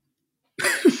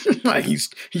 Like he's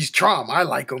Trom. I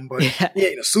like him, but he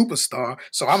ain't a superstar.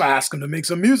 So I'm gonna ask him to make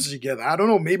some music together. I don't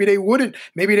know. Maybe they wouldn't.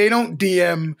 Maybe they don't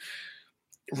DM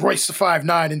Royce the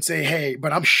 5'9" and say, hey,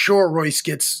 but I'm sure Royce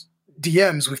gets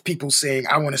DMs with people saying,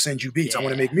 I want to send you beats. I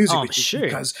want to make music with you. Sure.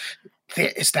 Because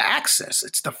it's the access.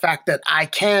 It's the fact that I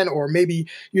can, or maybe,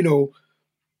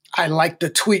 I liked the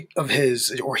tweet of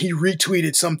his, or he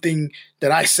retweeted something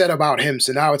that I said about him.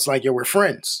 So now it's like, yo, we're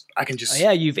friends. I can just,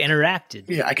 you've interacted.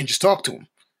 Yeah, I can just talk to him.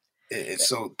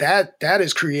 So that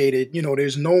is created,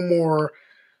 there's no more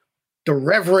the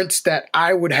reverence that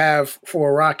I would have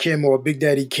for a Rakim or a Big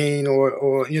Daddy Kane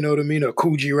or you know what I mean, a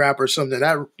Kool G Rap or something.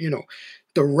 That,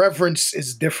 the reverence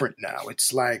is different now.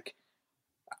 It's like,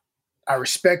 I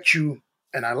respect you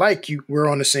and I like you. We're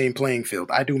on the same playing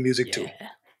field. I do music too.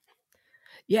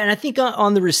 Yeah, and I think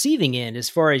on the receiving end, as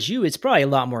far as you, it's probably a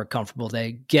lot more comfortable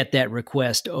to get that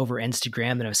request over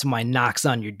Instagram than if somebody knocks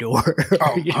on your door.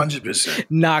 Oh, 100%.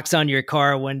 Knocks on your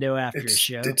car window after a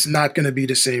show. It's not going to be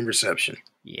the same reception.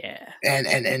 Yeah.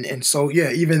 And so,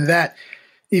 yeah, even that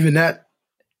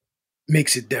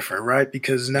makes it different, right?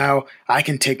 Because now I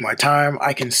can take my time.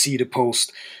 I can see the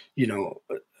post,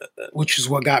 which is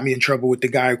what got me in trouble with the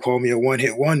guy who called me a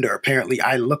one-hit wonder. Apparently,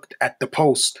 I looked at the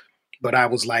post, but I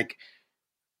was like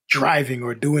driving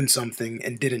or doing something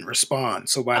and didn't respond.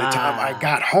 So by the time I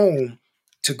got home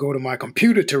to go to my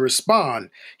computer to respond,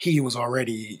 he was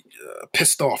already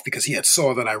pissed off because he had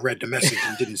saw that I read the message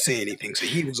and didn't say anything. So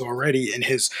he was already in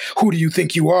his, who do you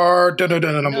think you are? And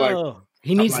I'm like,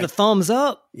 he needs the thumbs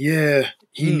up. Yeah,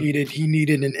 he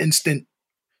needed an instant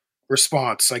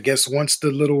response. I guess once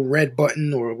the little red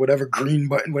button or whatever green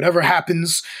button, whatever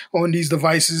happens on these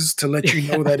devices to let you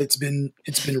know that it's been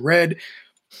read.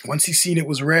 Once he seen it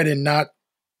was read and not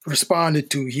responded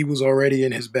to, he was already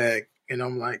in his bag. And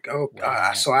I'm like, oh,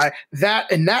 wow. So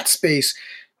in that space,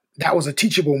 that was a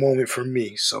teachable moment for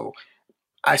me. So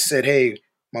I said, hey,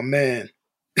 my man,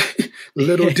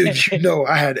 little did you know,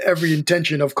 I had every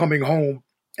intention of coming home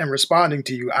and responding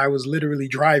to you. I was literally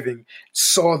driving,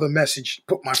 saw the message,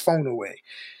 put my phone away.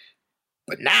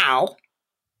 But now,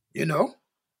 look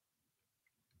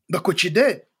what you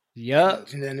did. Yeah.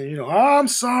 And then, oh, I'm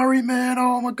sorry, man.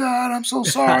 Oh, my God. I'm so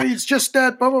sorry. It's just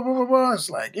that, blah, blah, blah, blah, blah. It's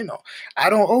like, I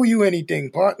don't owe you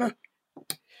anything, partner.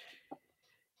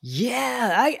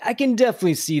 Yeah, I can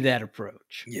definitely see that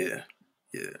approach. Yeah.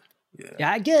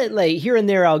 I get, like, here and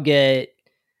there I'll get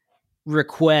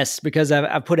requests because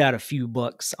I've put out a few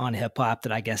books on hip hop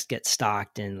that I guess get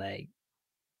stocked in, like,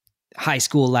 high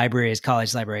school libraries,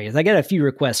 college libraries. I get a few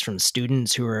requests from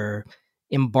students who are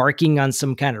embarking on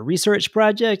some kind of research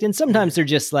project. And sometimes they're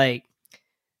just like,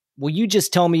 will you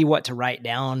just tell me what to write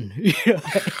down?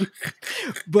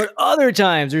 But other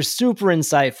times they're super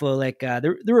insightful. Like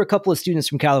there were a couple of students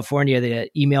from California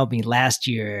that emailed me last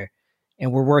year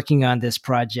and we're working on this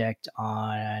project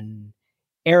on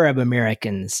Arab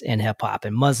Americans in hip hop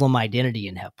and Muslim identity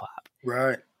in hip hop.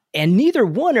 Right. And neither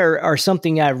one are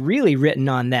something I've really written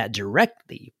on that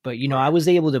directly. But, I was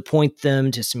able to point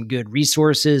them to some good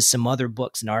resources, some other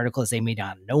books and articles they may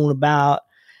not have known about.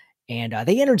 And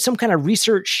they entered some kind of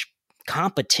research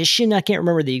competition. I can't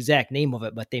remember the exact name of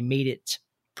it, but they made it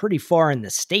pretty far in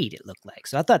the state, it looked like.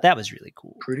 So I thought that was really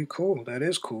cool. Pretty cool. That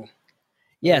is cool.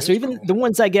 Yeah, so even the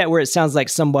ones I get where it sounds like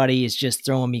somebody is just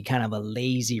throwing me kind of a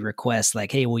lazy request,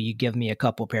 like, hey, will you give me a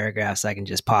couple paragraphs I can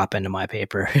just pop into my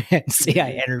paper and say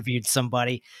I interviewed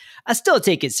somebody? I still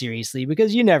take it seriously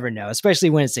because you never know, especially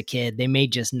when it's a kid. They may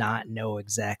just not know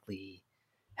exactly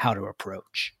how to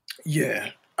approach.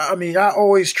 Yeah. I mean, I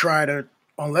always try to,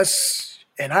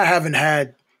 and I haven't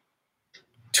had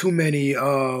too many,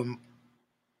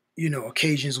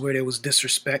 occasions where there was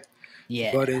disrespect.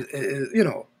 Yeah. But,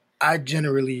 I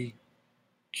generally,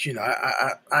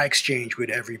 I exchange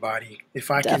with everybody. If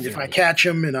I catch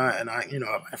them and I,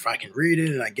 if I can read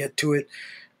it and I get to it,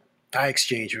 I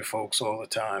exchange with folks all the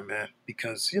time, man.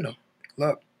 Because,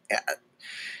 look,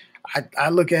 I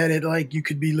look at it like you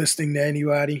could be listening to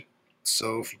anybody.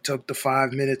 So if you took the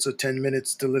 5 minutes or 10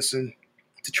 minutes to listen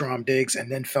to Traum Diggs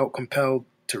and then felt compelled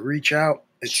to reach out,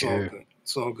 it's all good.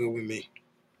 It's all good with me.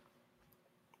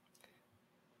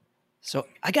 So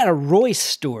I got a Royce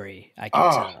story I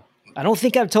can tell. I don't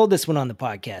think I've told this one on the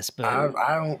podcast, but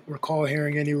I don't recall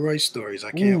hearing any Royce stories.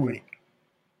 I can't wait.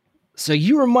 So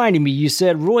you reminded me, you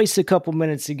said Royce a couple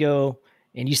minutes ago,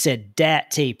 and you said Dat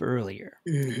Tape earlier.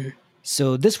 Mm-hmm.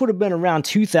 So this would have been around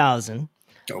 2000,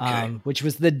 which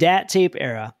was the Dat Tape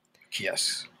era.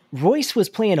 Yes. Royce was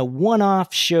playing a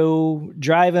one-off show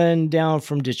driving down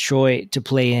from Detroit to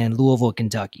play in Louisville,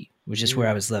 Kentucky, which is where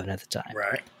I was living at the time.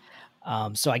 Right.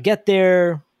 So I get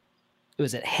there. It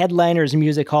was at Headliners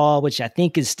Music Hall, which I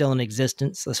think is still in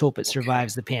existence. Let's hope it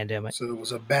survives the pandemic. So it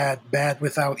was a bad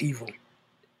without evil.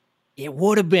 It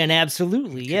would have been,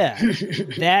 absolutely, yeah.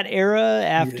 That era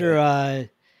after,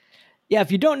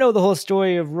 if you don't know the whole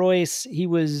story of Royce, he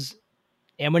was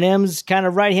Eminem's kind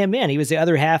of right-hand man. He was the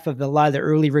other half of a lot of the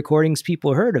early recordings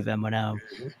people heard of Eminem.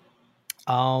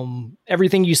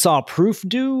 Everything you saw Proof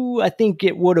do, I think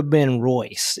it would have been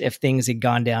Royce if things had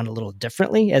gone down a little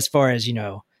differently, as far as,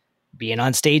 being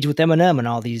on stage with Eminem and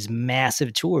all these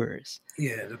massive tours.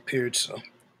 Yeah, it appeared so.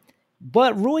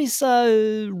 But Royce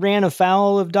ran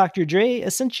afoul of Dr. Dre,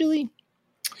 essentially.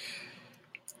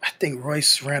 I think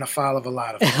Royce ran afoul of a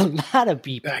lot of a lot of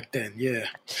people back then, yeah.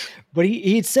 But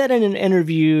he'd said in an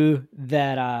interview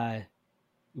that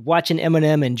watching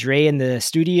Eminem and Dre in the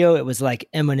studio, it was like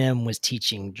Eminem was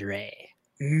teaching Dre.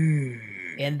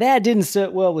 And that didn't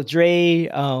sit well with Dre.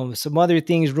 Some other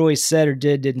things Royce said or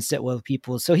didn't sit well with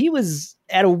people. So he was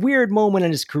at a weird moment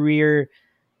in his career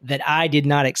that I did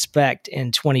not expect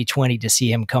in 2020 to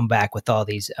see him come back with all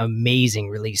these amazing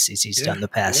releases he's done the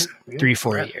past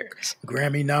 3-4 years.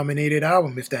 Grammy nominated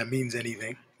album, if that means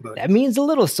anything. But that means a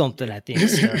little something, I think.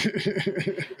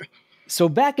 So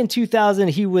back in 2000,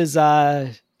 he was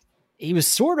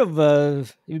sort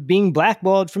of being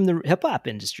blackballed from the hip hop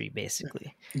industry,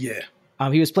 basically. Yeah.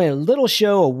 He was playing a little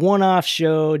show, a one-off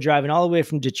show, driving all the way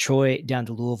from Detroit down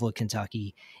to Louisville,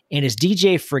 Kentucky, and his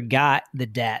DJ forgot the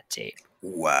DAT tape.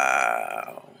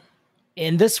 Wow.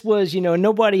 And this was,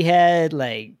 nobody had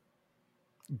like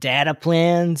data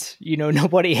plans.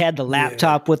 Nobody had the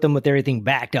laptop with them with everything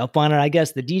backed up on it. I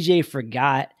guess the DJ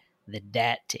forgot the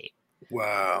DAT tape.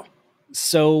 Wow.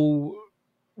 So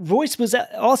Royce was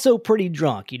also pretty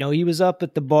drunk. He was up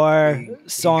at the bar,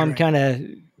 saw him kind of...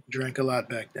 Drank a lot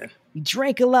back then. He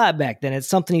drank a lot back then. It's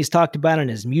something he's talked about in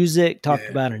his music, talked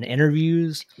about in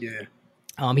interviews. Yeah.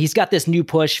 He's got this new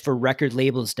push for record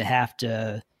labels to have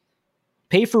to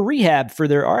pay for rehab for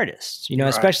their artists,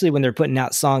 especially when they're putting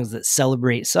out songs that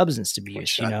celebrate substance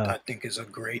abuse. Which I think is a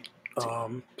great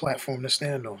platform to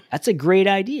stand on. That's a great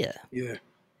idea. Yeah.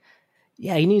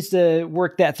 Yeah, he needs to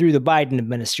work that through the Biden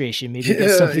administration. Maybe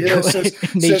get something going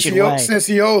nationwide. Since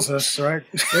he owes us, right?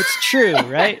 That's true,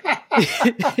 right?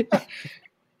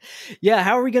 Yeah,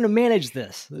 how are we going to manage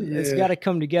this? It's got to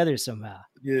come together somehow.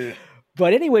 Yeah.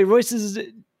 But anyway, Royce's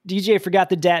DJ forgot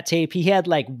the DAT tape. He had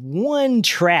like one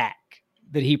track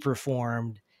that he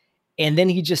performed, and then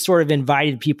he just sort of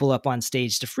invited people up on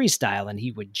stage to freestyle, and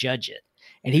he would judge it.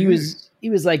 And he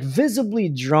was like visibly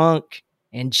drunk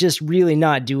and just really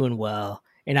not doing well.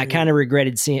 And I kind of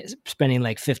regretted spending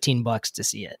like $15 to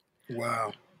see it.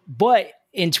 Wow. But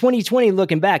in 2020,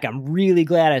 looking back, I'm really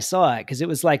glad I saw it, because it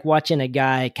was like watching a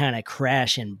guy kind of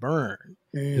crash and burn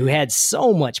who had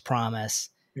so much promise.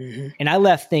 And I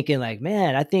left thinking like,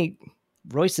 man, I think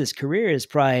Royce's career is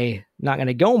probably not going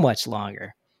to go much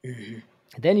longer. And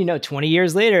then, 20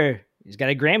 years later, he's got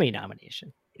a Grammy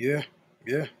nomination. Yeah.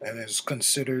 Yeah. And is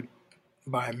considered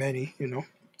by many,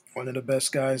 one of the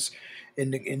best guys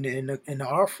in the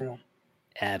art form.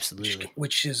 Absolutely.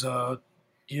 Which is an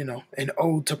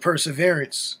ode to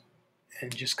perseverance,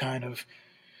 and just kind of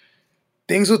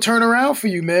things will turn around for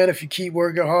you, man, if you keep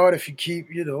working hard, if you keep,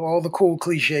 all the cool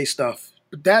cliche stuff.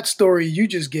 But that story you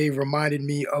just gave reminded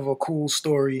me of a cool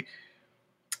story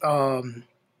from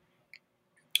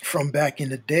back in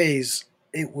the days.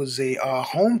 It was a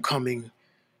homecoming,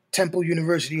 Temple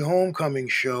University homecoming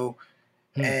show,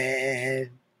 and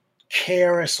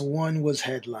KRS-One was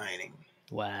headlining.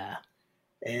 Wow.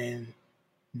 And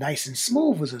Nice and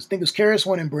Smooth was, I think it was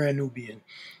KRS-One and Brand Nubian.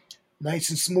 Nice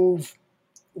and Smooth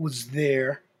was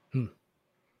there,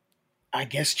 I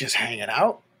guess just hanging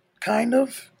out, kind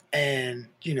of. And,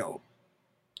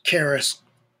 KRS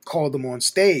called them on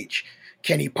stage.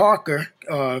 Kenny Parker,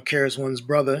 KRS-One's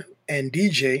brother and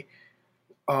DJ,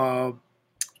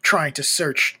 trying to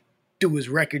search through his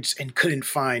records and couldn't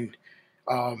find,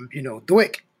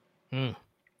 Dwick.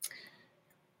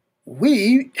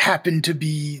 We happened to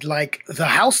be like the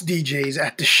house DJs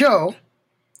at the show.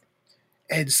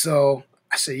 And so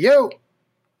I said, yo,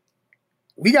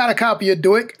 we got a copy of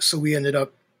Dwick. So we ended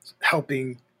up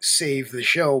helping save the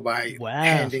show by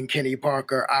handing Kenny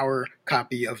Parker our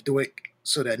copy of Dwick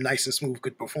so that Nice and Smooth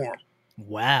could perform.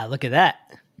 Wow, look at that.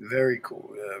 Very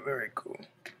cool. Yeah, very cool.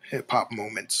 Hip-hop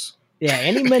moments. Yeah,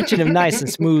 any mention of Nice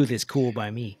and Smooth is cool by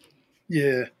me.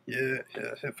 Yeah.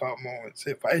 Hip-hop moments.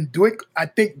 And Dwick, I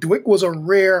think Dwick was a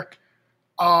rare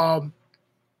vinyl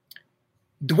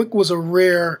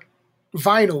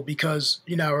because,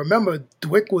 I remember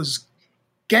Dwick was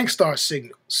Gangstar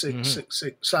Signal.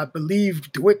 So I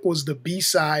believe Dwick was the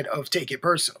B-side of Take It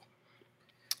Personal.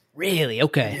 Really?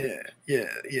 Okay. Yeah.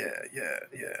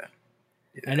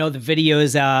 I know the video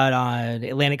is out on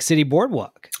Atlantic City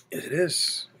Boardwalk. It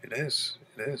is.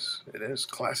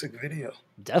 Classic video.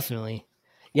 Definitely.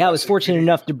 Yeah, I was fortunate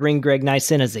enough to bring Greg Nice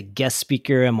in as a guest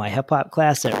speaker in my hip-hop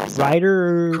class at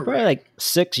Rider probably like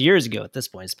 6 years ago at this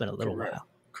point. It's been a little while.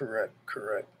 Correct.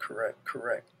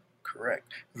 Correct.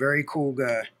 Very cool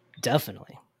guy.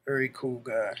 Definitely. Very cool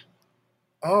guy.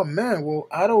 Oh man, well,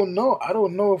 I don't know. I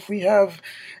don't know if we have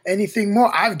anything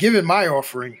more. I've given my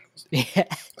offering. Yeah.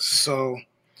 So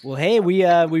Well, hey, we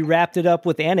wrapped it up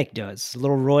with anecdotes. A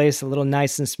little Royce, a little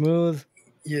nice and smooth.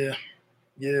 yeah.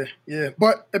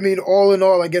 But I mean, all in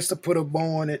all, I guess to put a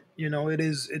bow on it,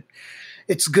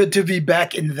 it's good to be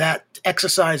back in that,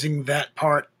 exercising that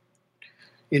part,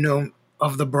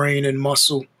 of the brain and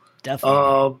muscle.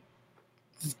 Definitely.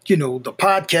 The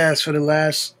podcast for the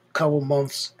last couple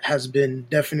months has been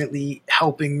definitely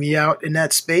helping me out in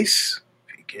that space.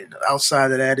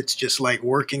 Outside of that, it's just like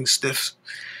working stiff,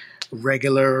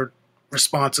 regular,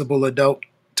 responsible adult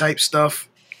type stuff.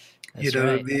 That's What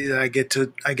I right. mean? I get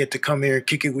to come here and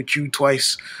kick it with you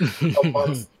twice a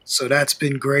month. So that's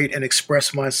been great and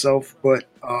express myself. But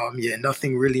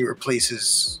nothing really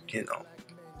replaces,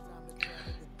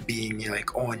 being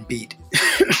like on beat.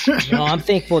 I'm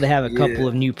thankful to have a couple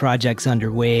of new projects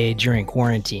underway during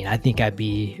quarantine. I think I'd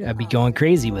be going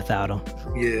crazy without them.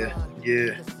 Yeah.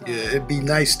 It'd be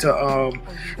nice to.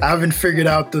 I haven't figured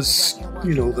out this,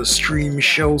 the stream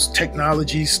shows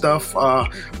technology stuff.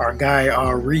 Our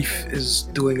guy Reef is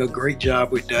doing a great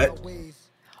job with that.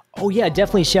 Oh yeah,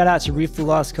 definitely shout out to Reef the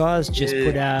Lost Cause. Just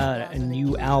put out a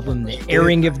new album, The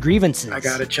Airing of Grievances. I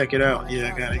gotta check it out.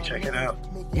 Yeah, I gotta check it out.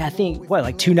 Yeah, I think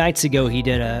like 2 nights ago he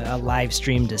did a live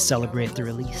stream to celebrate the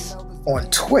release on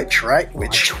Twitch, right?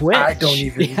 Which Twitch. I don't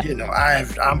even,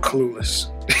 I'm clueless.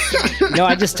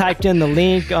 I just typed in the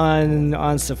link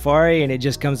on Safari and it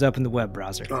just comes up in the web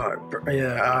browser. I'm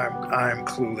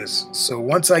clueless. So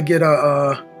once I get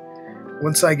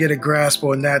a grasp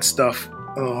on that stuff,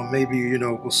 maybe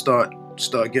we'll start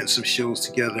getting some shows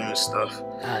together and stuff.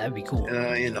 That'd be cool.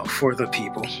 For the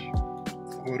people.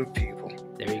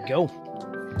 There you go.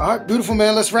 All right, beautiful,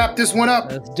 man. Let's wrap this one up.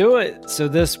 Let's do it. So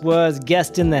this was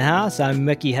Guest in the House. I'm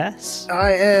Mickey Hess.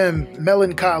 I am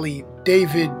melancholy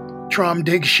David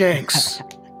Tromdig Shanks.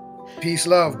 Peace,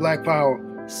 love, Black Power.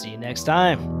 See you next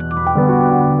time.